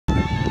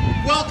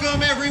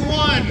welcome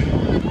everyone.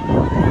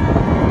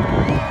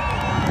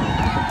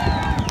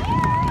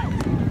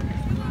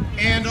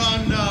 And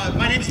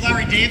my name is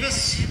Larry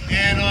Davis,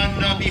 and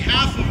on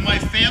behalf of my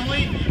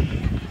family,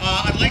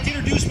 I'd like to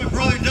introduce my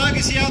brother Doug.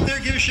 Is he out there?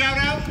 Give a shout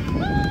out. There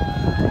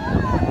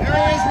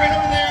he is, right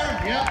over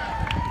there.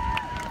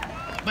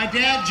 Yep. My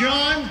dad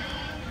John.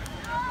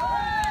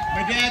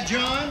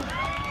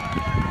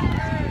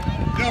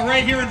 No,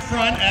 right here in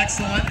front.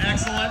 Excellent,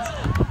 excellent.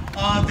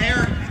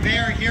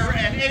 They're here,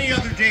 and any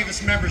other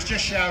Davis members,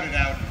 just shout it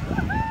out.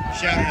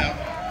 Shout it out.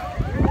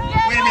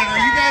 Wait a minute, are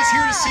you guys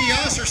here to see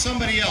us or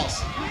somebody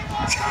else?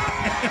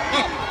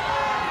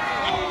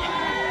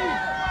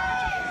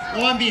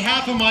 Well, on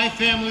behalf of my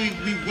family,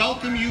 we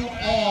welcome you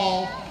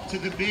all to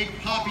the Big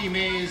Papi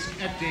Maze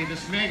at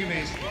Davis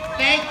Megamaze.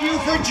 Thank you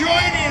for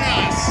joining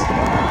us.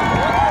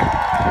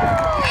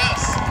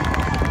 Yes.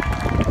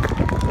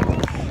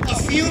 A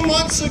few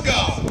months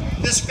ago,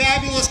 this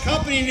fabulous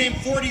company named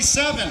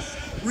 47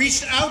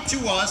 reached out to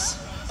us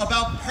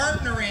about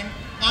partnering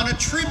on a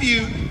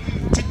tribute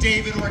to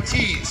David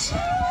Ortiz.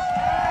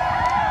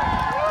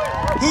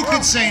 Who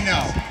could say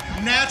no?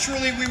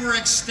 Naturally, we were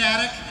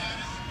ecstatic.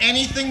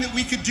 Anything that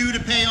we could do to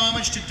pay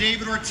homage to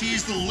David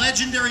Ortiz, the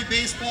legendary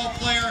baseball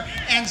player,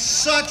 and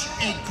such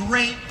a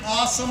great,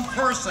 awesome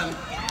person.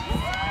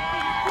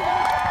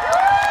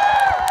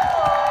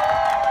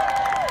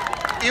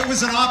 It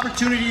was an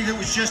opportunity that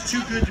was just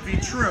too good to be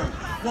true.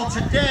 Well,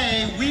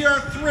 today we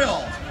are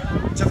thrilled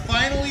to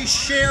finally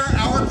share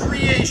our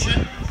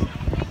creation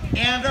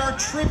and our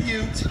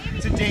tribute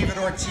to David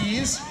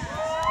Ortiz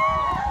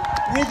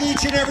with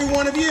each and every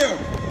one of you.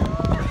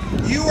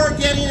 You are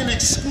getting an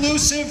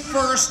exclusive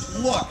first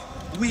look.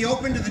 We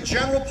open to the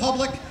general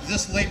public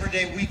this Labor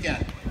Day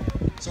weekend.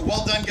 So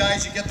well done,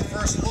 guys, you get the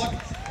first look.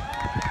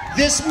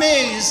 This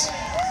maze,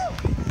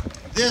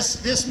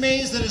 this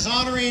maze that is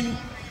honoring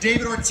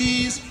David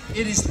Ortiz,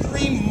 it is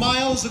 3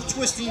 miles of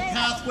twisting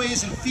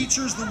pathways and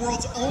features the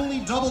world's only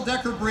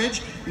double-decker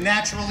bridge,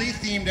 naturally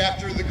themed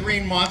after the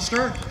Green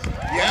Monster.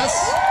 Yes.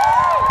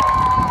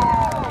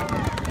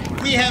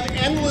 We have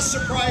endless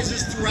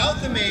surprises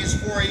throughout the maze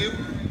for you,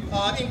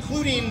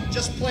 including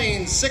just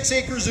plain 6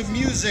 acres of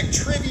music,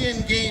 trivia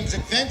and games,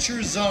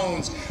 adventure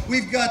zones.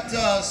 We've got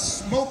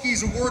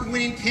Smokey's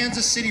award-winning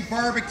Kansas City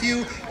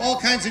barbecue, all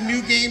kinds of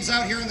new games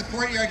out here in the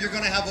courtyard. You're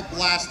going to have a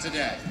blast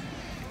today.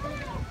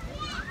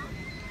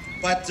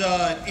 But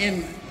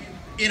in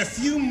a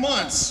few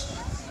months,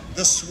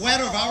 the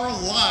sweat of our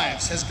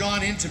lives has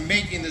gone into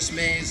making this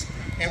maze,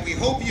 and we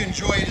hope you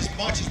enjoy it as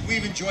much as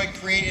we've enjoyed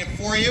creating it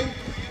for you.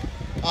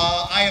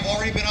 I have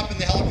already been up in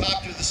the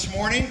helicopter this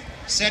morning,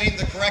 setting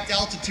the correct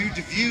altitude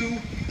to view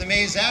the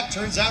maze at.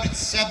 Turns out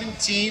it's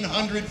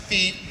 1,700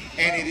 feet,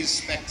 and it is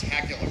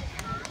spectacular.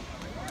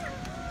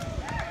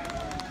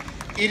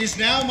 It is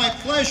now my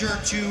pleasure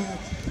to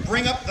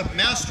bring up the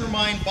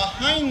mastermind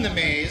behind the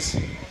maze.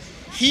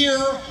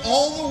 Here,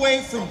 all the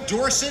way from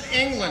Dorset,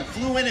 England,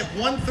 flew in at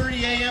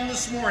 1:30 a.m.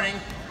 this morning,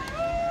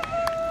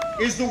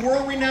 is the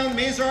world-renowned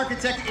maze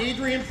architect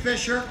ADRIAN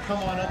Fisher.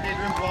 Come on up,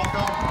 ADRIAN,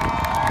 welcome.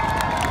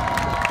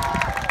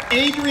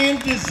 ADRIAN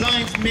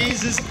designs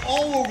mazes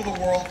all over the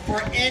world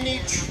for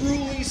any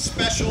truly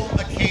special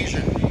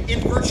occasion, in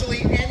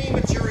virtually any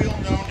material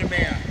known to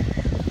man.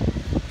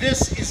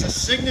 This is a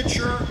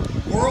signature,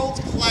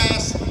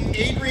 world-class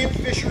ADRIAN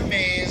Fisher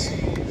maze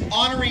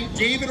honoring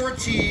David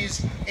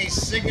Ortiz, a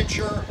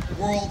signature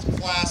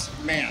world-class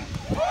man.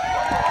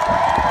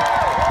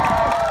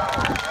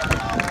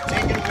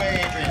 Take it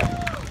away, ADRIAN.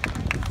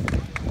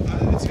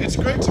 It's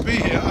great to be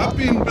here. I've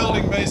been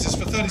building mazes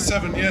for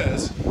 37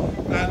 years,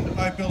 and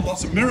I build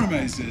lots of mirror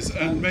mazes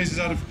and mazes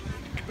out of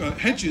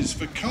hedges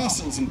for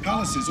castles and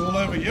palaces all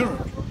over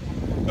Europe.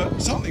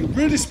 But something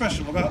really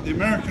special about the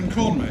American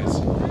corn maze.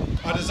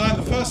 I designed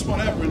the first one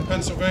ever in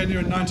Pennsylvania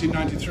in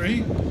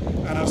 1993,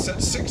 and I've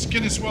set 6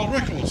 Guinness World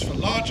Records for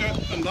larger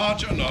and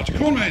larger and larger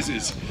corn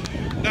mazes.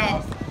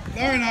 Now,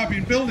 Larry and I have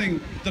been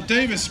building the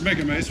Davis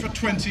Megamaze for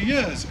 20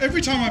 years.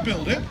 Every time I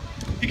build it,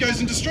 he goes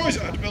and destroys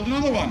it. I had to build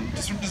another one,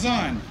 different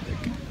design.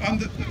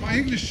 And my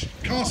English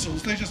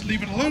castles, they just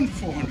leave it alone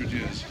for 400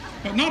 years.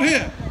 But not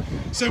here.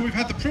 So we've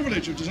had the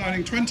privilege of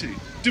designing 20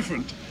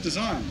 different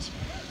designs.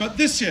 But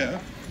this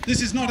year,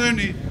 this is not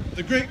only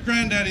the great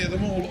granddaddy of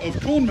them all of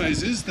corn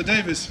mazes, the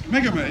Davis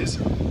Megamaze,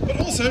 but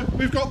also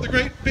we've got the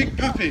great Big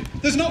Papi.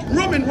 There's not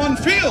room in one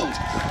field.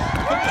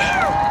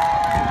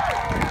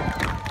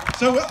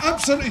 So we're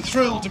absolutely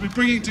thrilled to be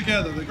bringing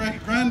together the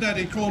great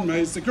granddaddy corn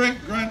maze, the great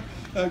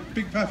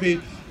Big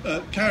Papi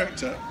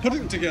character, putting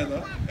them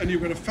together, and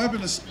you've got a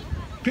fabulous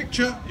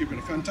picture, you've got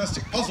a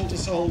fantastic puzzle to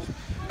solve,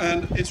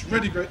 and it's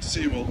really great to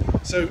see you all.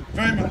 So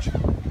very much,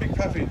 Big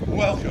Papi,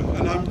 welcome.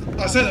 And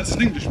I say that as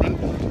an Englishman.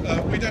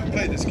 We don't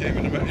play this game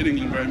in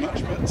England very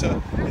much, but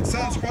it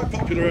sounds quite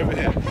popular over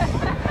here.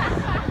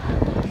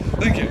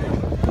 Thank you.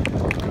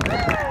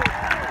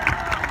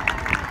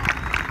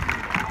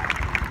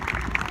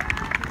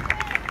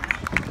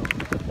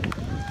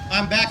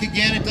 I'm back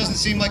again. It doesn't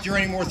seem like you're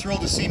any more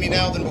thrilled to see me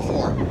now than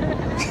before.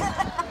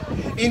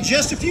 In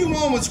just a few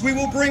moments, we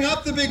will bring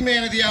up the big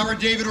man of the hour,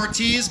 David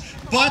Ortiz.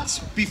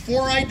 But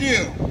before I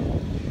do,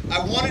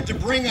 I wanted to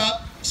bring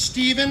up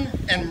Stephen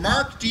and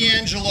Mark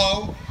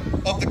D'Angelo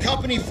of the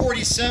company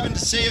 47 to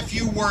say a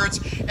few words.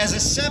 As a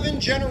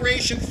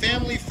 7-generation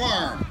family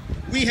farm,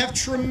 we have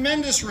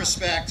tremendous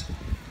respect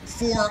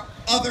for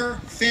other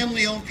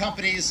family-owned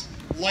companies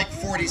like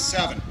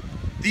 47.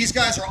 These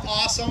guys are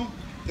awesome,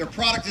 their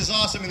product is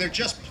awesome, and they're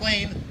just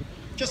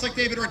like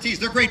David Ortiz.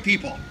 They're great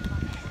people.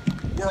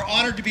 We're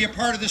honored to be a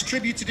part of this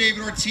tribute to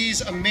David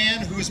Ortiz, a man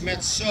who has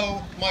meant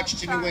so much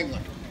to New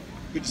England.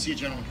 Good to see you,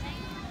 gentlemen.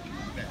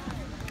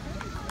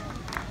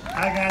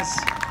 Hi, guys.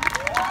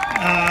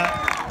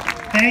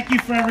 Thank you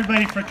for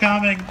everybody for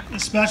coming,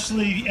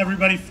 especially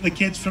everybody, the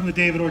kids from the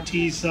David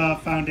Ortiz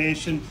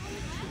Foundation.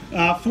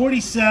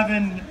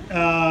 47,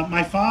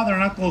 my father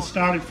and uncle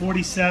started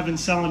 47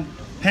 selling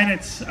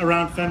pennants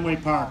around Fenway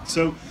Park.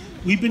 So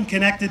we've been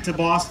connected to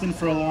Boston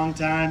for a long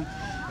time,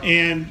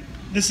 and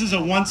this is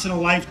a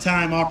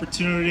once-in-a-lifetime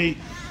opportunity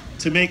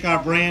to make our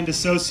brand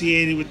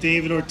associated with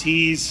David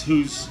Ortiz,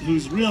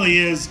 who's really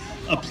is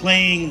a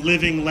playing,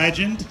 living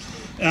legend.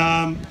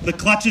 The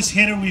clutchest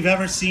hitter we've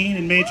ever seen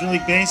in Major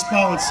League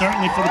Baseball, and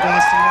certainly for the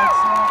Boston Red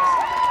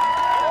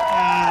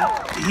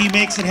Sox. He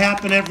makes it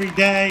happen every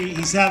day.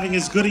 He's having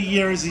as good a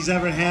year as he's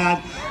ever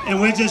had, and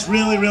we're just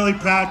really, really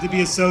proud to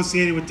be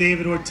associated with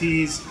David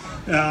Ortiz.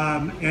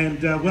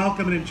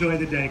 Welcome and enjoy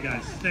the day,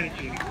 guys. Thank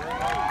you.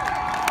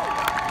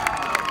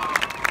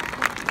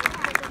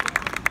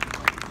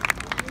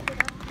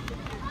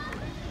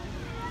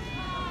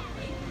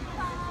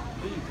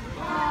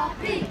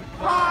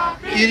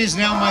 It is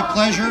now my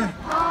pleasure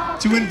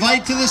to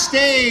invite to the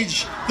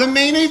stage the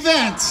main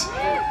event,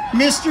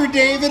 Mr.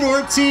 David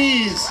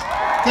Ortiz,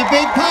 the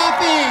Big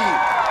Papi.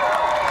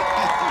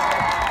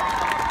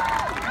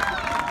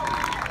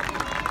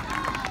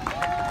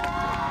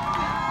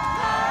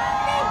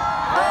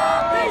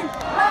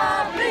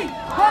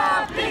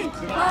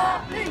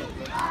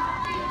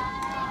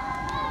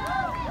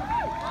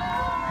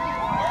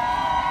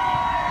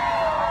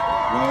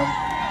 Well,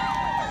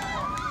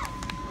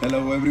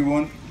 hello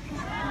everyone.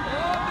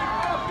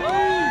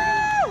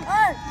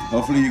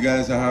 Hopefully you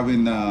guys are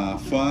having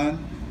fun.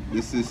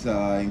 This is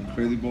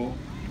incredible.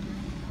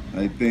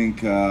 I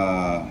think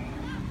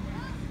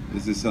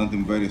this is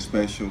something very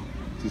special.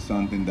 This is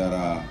something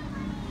that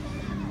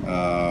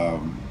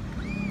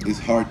is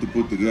hard to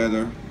put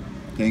together.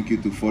 Thank you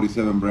to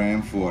 47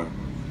 Brand for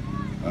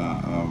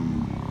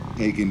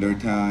taking their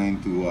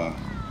time to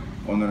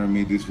honor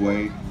me this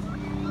way.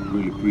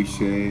 Really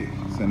appreciate it.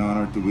 It's an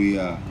honor to be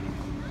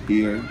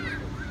here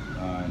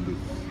in this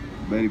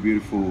very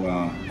beautiful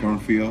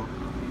cornfield.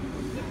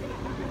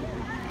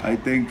 I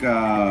think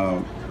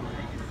I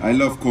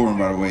love corn,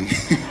 by the way.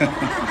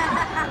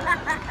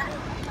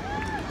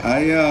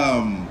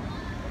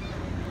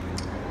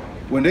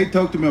 When they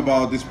talked to me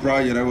about this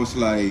project, I was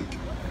like,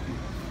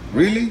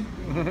 really?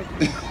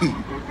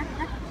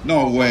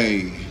 No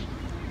way.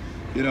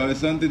 You know,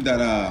 it's something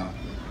that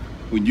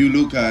when you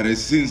look at it, it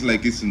seems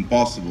like it's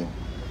impossible.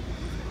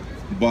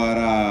 But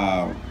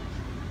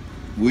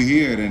we're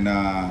here, and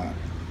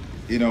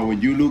you know,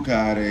 when you look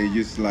at it, it's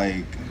just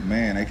like,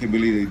 man, I can't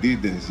believe they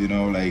did this. You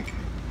know, like,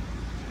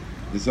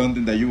 it's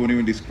something that you won't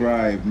even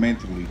describe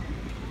mentally.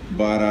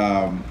 But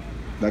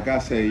like I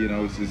say, you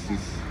know,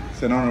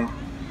 it's an honor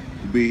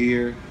to be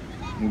here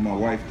with my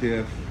wife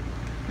Tiff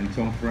and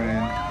some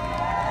friends.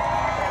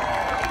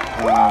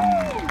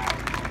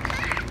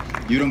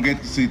 You don't get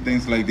to see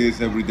things like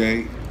this every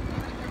day.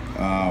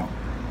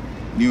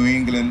 New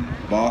England,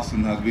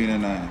 Boston has been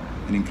an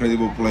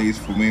incredible place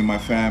for me and my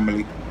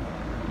family.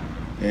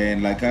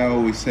 And like I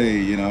always say,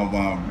 you know,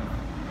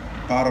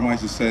 part of my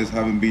success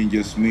haven't been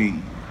just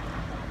me.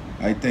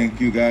 I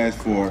thank you guys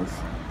for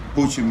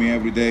pushing me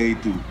every day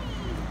to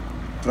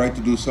try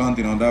to do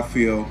something on that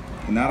field.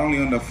 And not only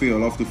on the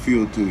field, off the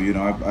field too. You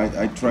know,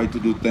 I try to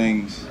do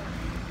things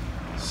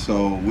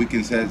so we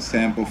can set a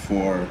sample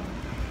for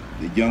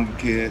the younger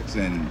kids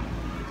and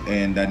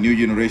that new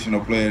generation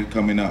of players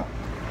coming up.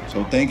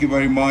 So thank you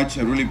very much.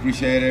 I really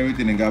appreciate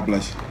everything, and God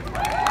bless you.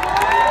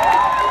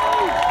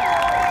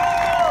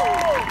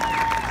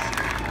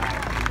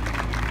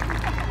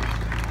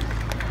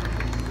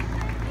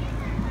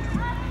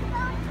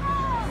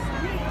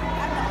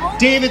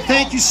 David,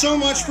 thank you so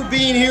much for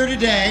being here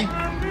today.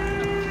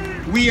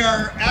 We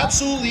are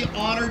absolutely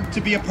honored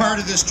to be a part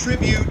of this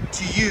tribute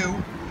to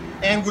you,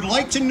 and would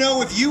like to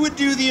know if you would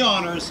do the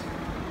honors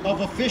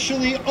of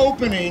officially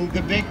opening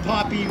the Big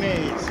Papi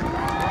Maze.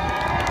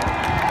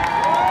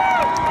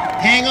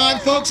 Hang on,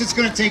 folks, it's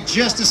going to take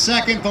just a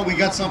second, but we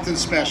got something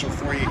special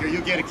for you here.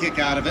 You'll get a kick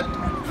out of it.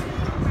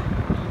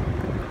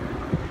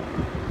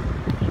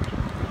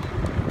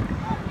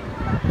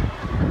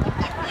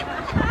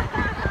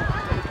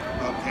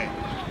 Okay.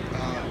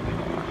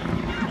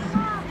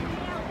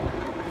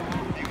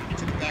 You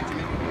took it back to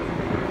me.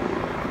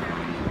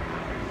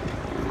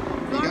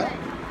 You got it?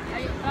 Are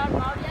you not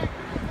out yet?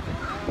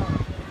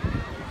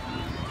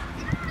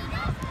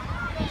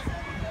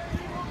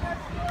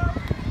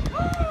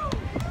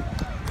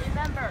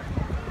 Remember,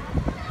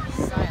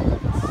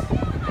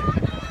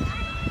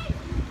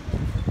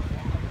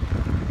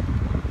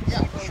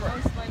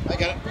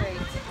 got it.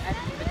 At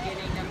the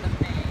beginning of the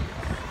maze.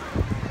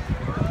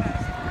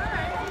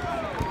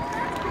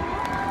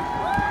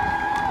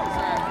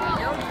 So if we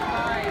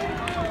notify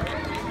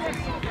the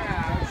existing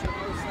crowd, she'll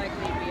most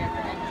likely be at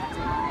the entrance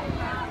of the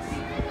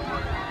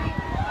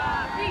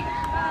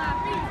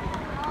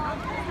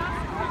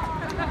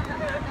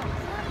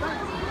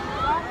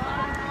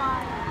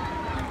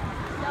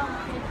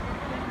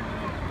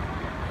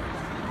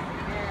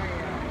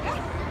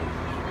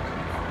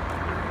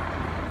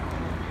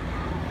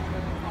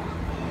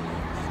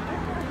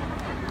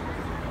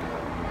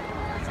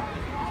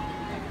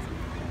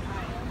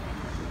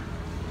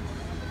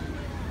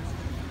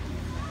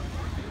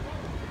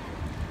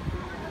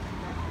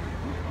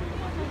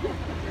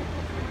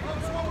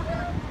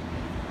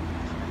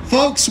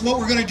Folks, what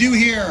we're going to do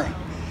here,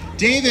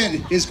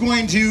 David is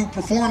going to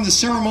perform the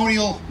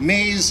ceremonial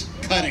maze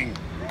cutting.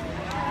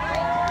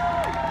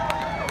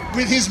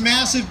 With his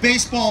massive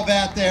baseball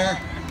bat there,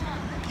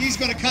 he's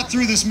going to cut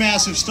through this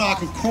massive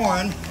stalk of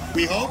corn,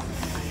 we hope,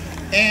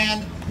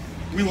 and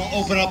we will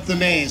open up the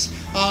maze.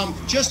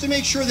 Just to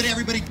make sure that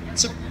everybody,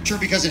 sure,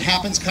 because it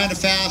happens kind of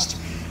fast,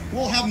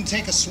 we'll have him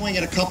take a swing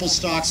at a couple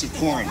stalks of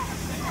corn.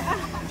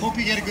 Hope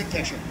you get a good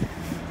picture.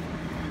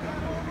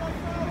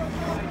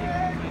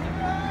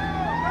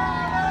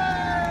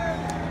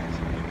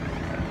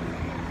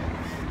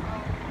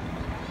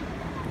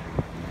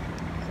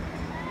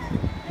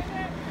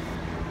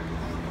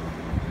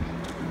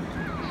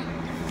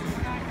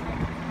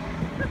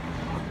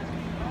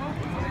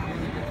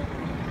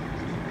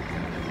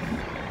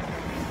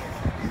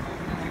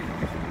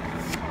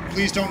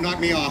 Please don't knock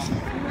me off.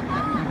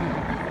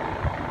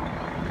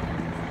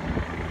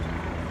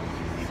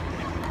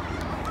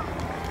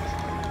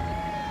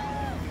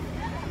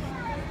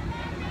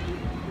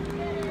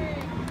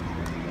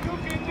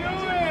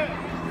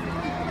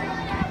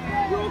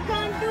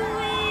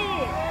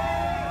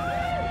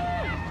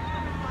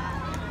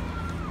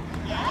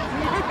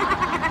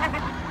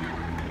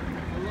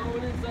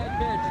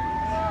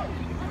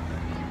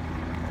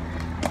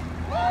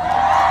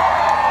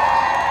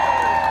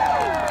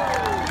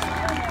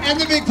 And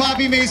the Big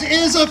Papi Maze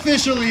is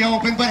officially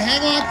open, but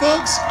hang on,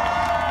 folks.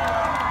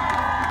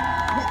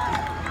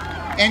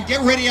 And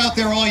get ready out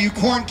there, all you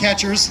corn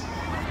catchers.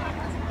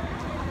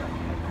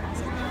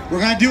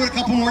 We're going to do it a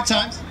couple more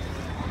times.